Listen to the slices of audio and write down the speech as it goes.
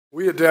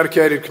We at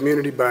Dedicated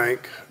Community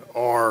Bank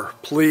are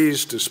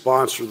pleased to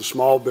sponsor the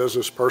Small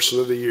Business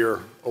Person of the Year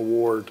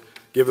Award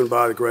given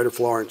by the Greater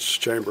Florence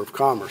Chamber of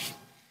Commerce.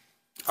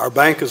 Our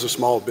bank is a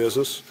small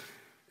business,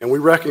 and we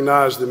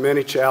recognize the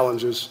many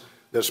challenges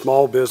that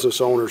small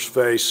business owners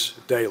face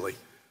daily: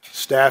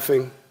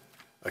 staffing,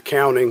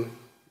 accounting,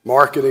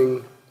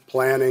 marketing,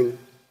 planning.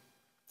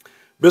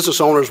 Business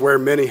owners wear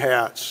many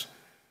hats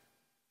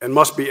and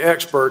must be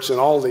experts in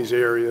all these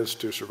areas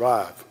to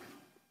survive.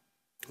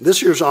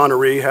 This year's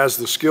honoree has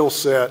the skill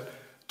set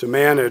to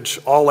manage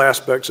all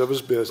aspects of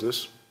his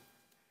business,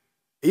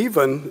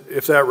 even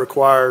if that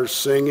requires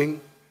singing,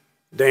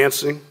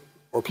 dancing,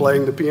 or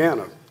playing the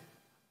piano.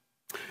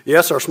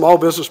 Yes, our Small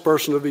Business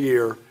Person of the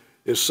Year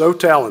is so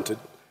talented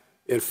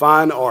in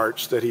fine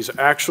arts that he's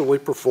actually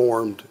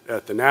performed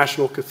at the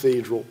National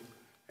Cathedral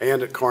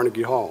and at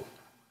Carnegie Hall.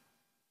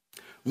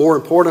 More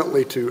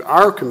importantly to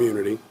our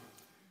community,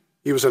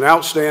 he was an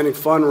outstanding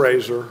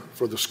fundraiser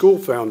for the School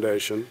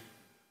Foundation,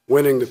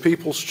 winning the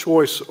People's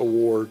Choice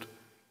Award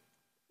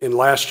in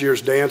last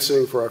year's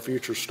Dancing for Our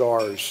Future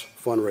Stars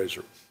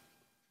fundraiser.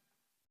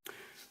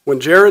 When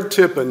Jarrod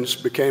Tippins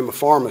became a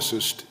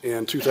pharmacist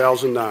in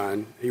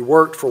 2009, he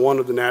worked for one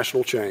of the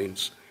national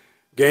chains,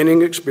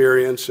 gaining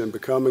experience and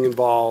becoming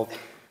involved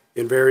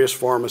in various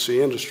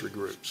pharmacy industry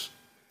groups.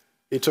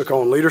 He took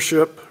on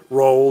leadership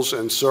roles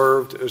and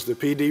served as the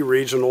PD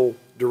Regional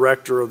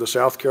Director of the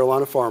South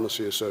Carolina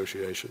Pharmacy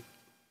Association,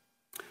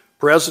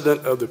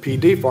 President of the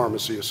PD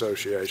Pharmacy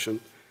Association,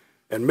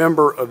 and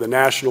member of the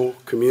National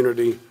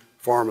Community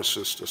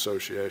Pharmacist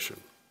Association.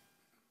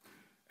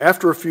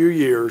 After a few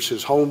years,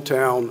 his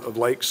hometown of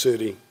Lake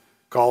City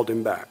called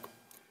him back,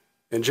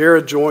 and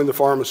Jarrod joined the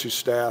pharmacy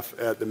staff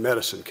at the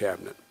medicine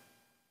cabinet.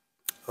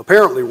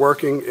 Apparently,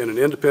 working in an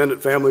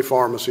independent family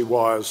pharmacy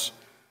was,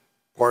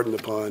 pardon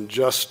the pun,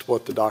 just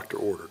what the doctor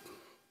ordered.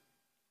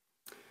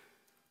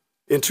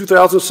 In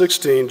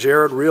 2016,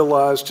 Jarrod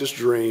realized his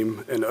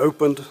dream and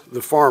opened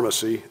the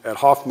pharmacy at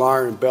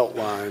Hoffmeyer and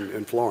Beltline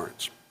in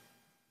Florence.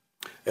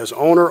 As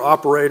owner,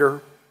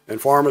 operator,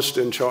 and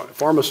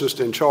pharmacist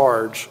in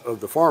charge of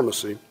the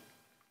pharmacy,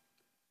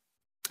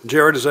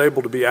 Jarrod is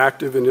able to be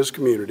active in his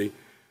community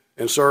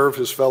and serve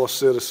his fellow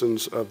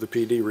citizens of the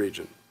PD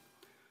region.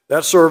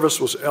 That service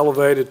was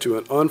elevated to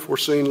an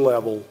unforeseen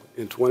level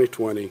in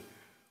 2020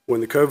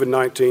 when the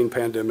COVID-19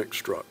 pandemic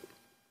struck.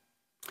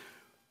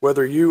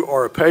 Whether you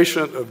are a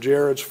patient of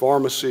Jarrod's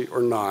pharmacy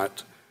or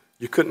not,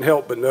 you couldn't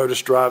help but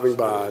notice driving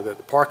by that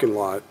the parking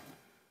lot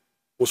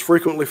was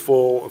frequently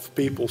full of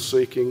people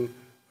seeking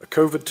a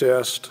COVID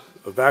test,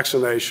 a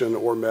vaccination,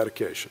 or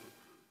medication.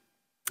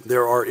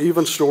 There are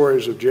even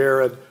stories of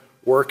Jarrod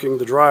working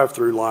the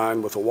drive-through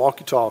line with a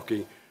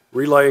walkie-talkie,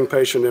 relaying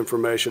patient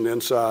information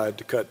inside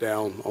to cut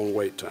down on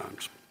wait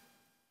times.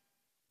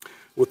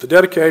 With the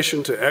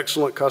dedication to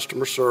excellent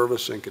customer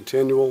service and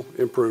continual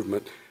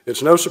improvement,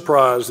 it's no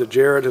surprise that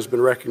Jarrod has been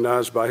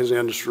recognized by his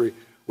industry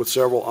with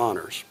several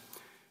honors.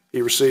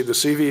 He received the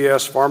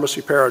CVS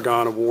Pharmacy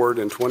Paragon Award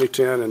in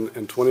 2010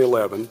 and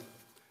 2011,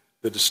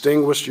 the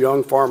Distinguished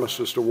Young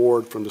Pharmacist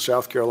Award from the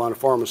South Carolina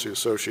Pharmacy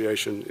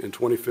Association in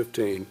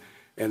 2015,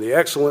 and the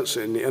Excellence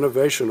in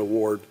Innovation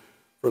Award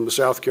from the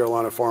South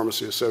Carolina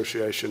Pharmacy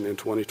Association in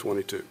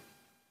 2022.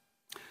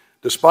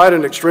 Despite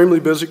an extremely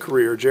busy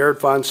career, Jarrod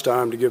finds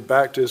time to give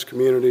back to his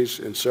communities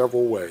in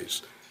several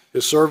ways.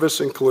 His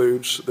service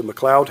includes the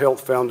McLeod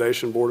Health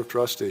Foundation Board of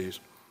Trustees,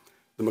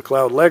 the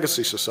McLeod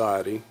Legacy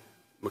Society,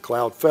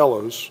 McLeod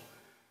Fellows,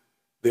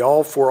 the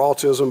All for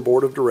Autism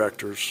Board of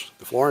Directors,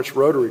 the Florence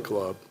Rotary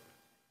Club,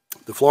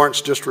 the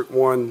Florence District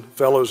 1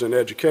 Fellows in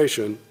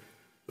Education,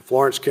 the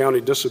Florence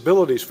County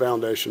Disabilities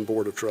Foundation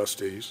Board of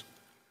Trustees,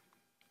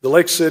 the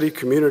Lake City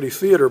Community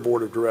Theater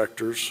Board of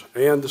Directors,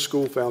 and the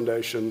School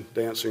Foundation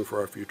Dancing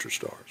for Our Future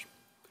Stars.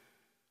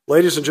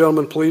 Ladies and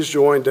gentlemen, please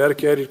join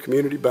Dedicated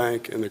Community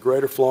Bank and the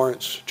Greater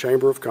Florence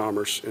Chamber of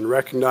Commerce in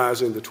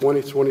recognizing the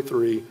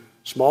 2023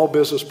 Small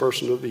Business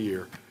Person of the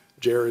Year,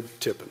 Jarrod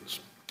Tippins.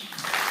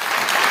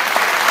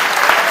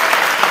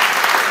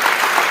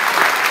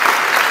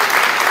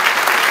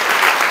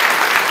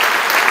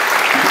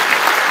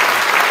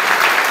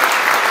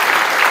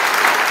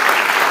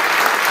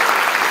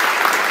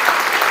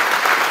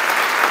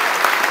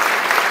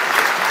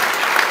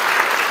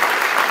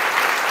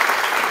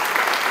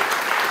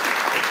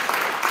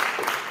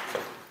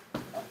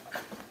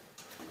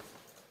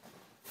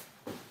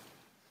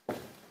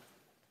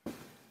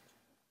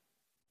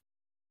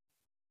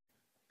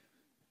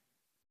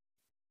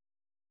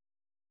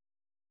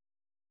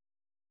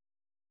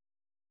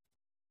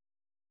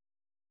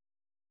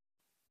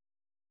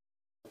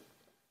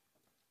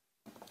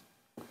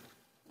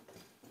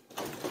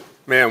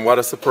 Man, what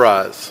a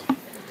surprise.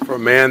 For a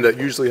man that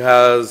usually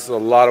has a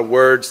lot of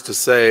words to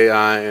say,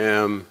 I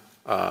am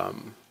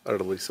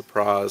utterly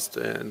surprised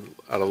and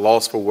at a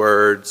loss for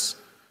words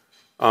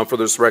for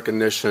this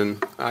recognition.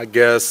 I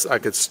guess I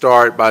could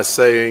start by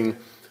saying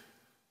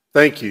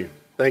thank you.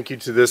 Thank you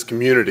to this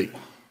community.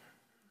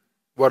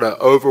 What an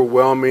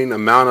overwhelming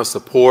amount of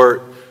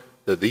support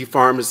that the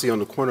pharmacy on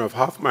the corner of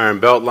Hoffmeyer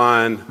and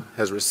Beltline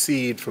has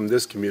received from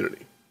this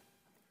community.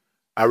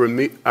 I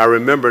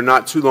remember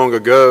not too long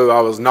ago,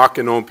 I was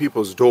knocking on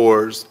people's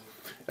doors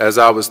as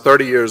I was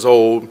 30 years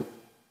old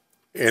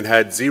and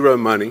had zero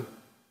money,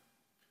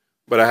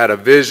 but I had a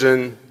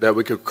vision that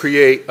we could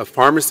create a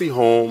pharmacy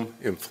home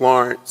in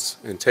Florence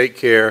and take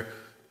care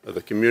of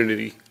the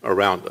community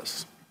around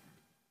us.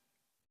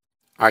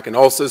 I can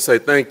also say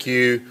thank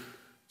you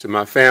to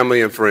my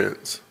family and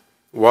friends.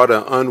 What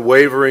an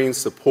unwavering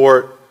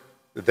support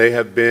that they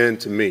have been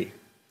to me.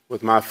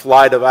 With my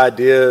flight of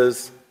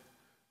ideas,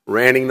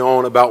 ranting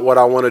on about what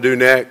I want to do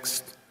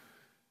next,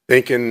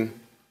 thinking,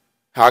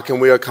 how can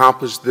we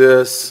accomplish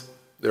this?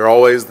 They're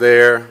always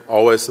there,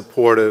 always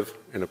supportive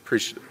and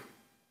appreciative.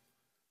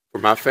 For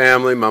my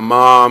family, my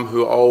mom,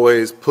 who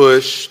always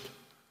pushed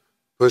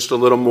a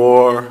little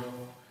more,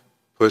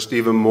 pushed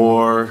even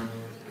more,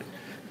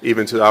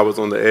 even till I was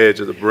on the edge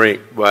of the brink,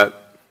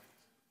 but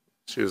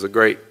she was a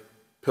great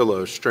pillow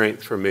of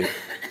strength for me.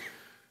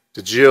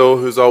 To Jill,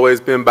 who's always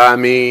been by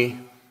me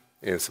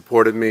and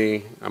supported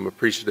me, I'm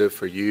appreciative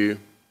for you.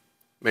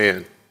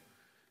 Man,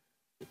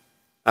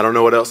 I don't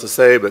know what else to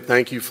say, but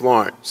thank you,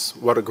 Florence.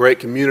 What a great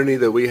community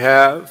that we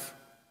have.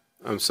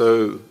 I'm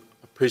so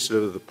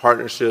appreciative of the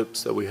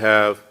partnerships that we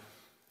have.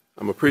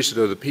 I'm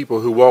appreciative of the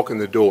people who walk in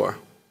the door.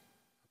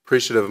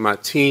 Appreciative of my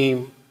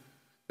team.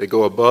 They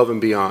go above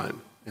and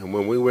beyond. And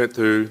when we went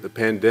through the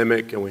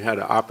pandemic and we had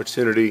an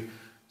opportunity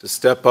to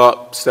step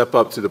up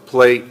to the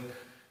plate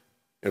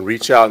and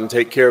reach out and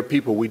take care of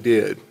people, we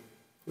did.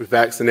 We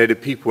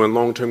vaccinated people in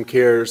long-term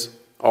cares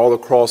all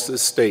across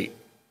this state.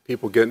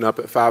 People getting up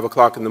at 5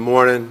 o'clock in the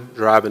morning,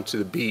 driving to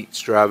the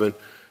beach, driving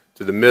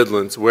to the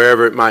Midlands,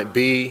 wherever it might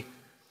be,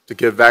 to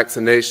give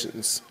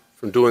vaccinations,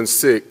 from doing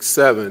 600,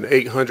 700,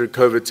 800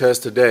 COVID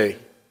tests a day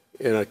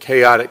in a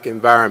chaotic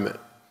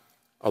environment,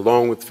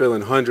 along with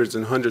filling hundreds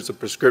and hundreds of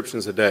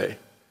prescriptions a day,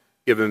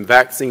 giving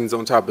vaccines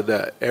on top of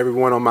that.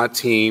 Everyone on my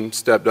team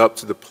stepped up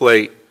to the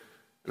plate,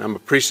 and I'm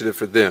appreciative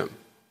for them,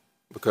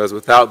 because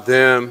without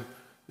them,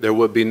 there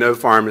would be no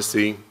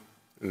pharmacy,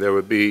 and there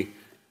would be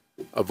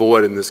a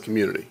void in this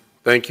community.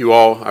 Thank you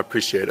all. I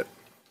appreciate it.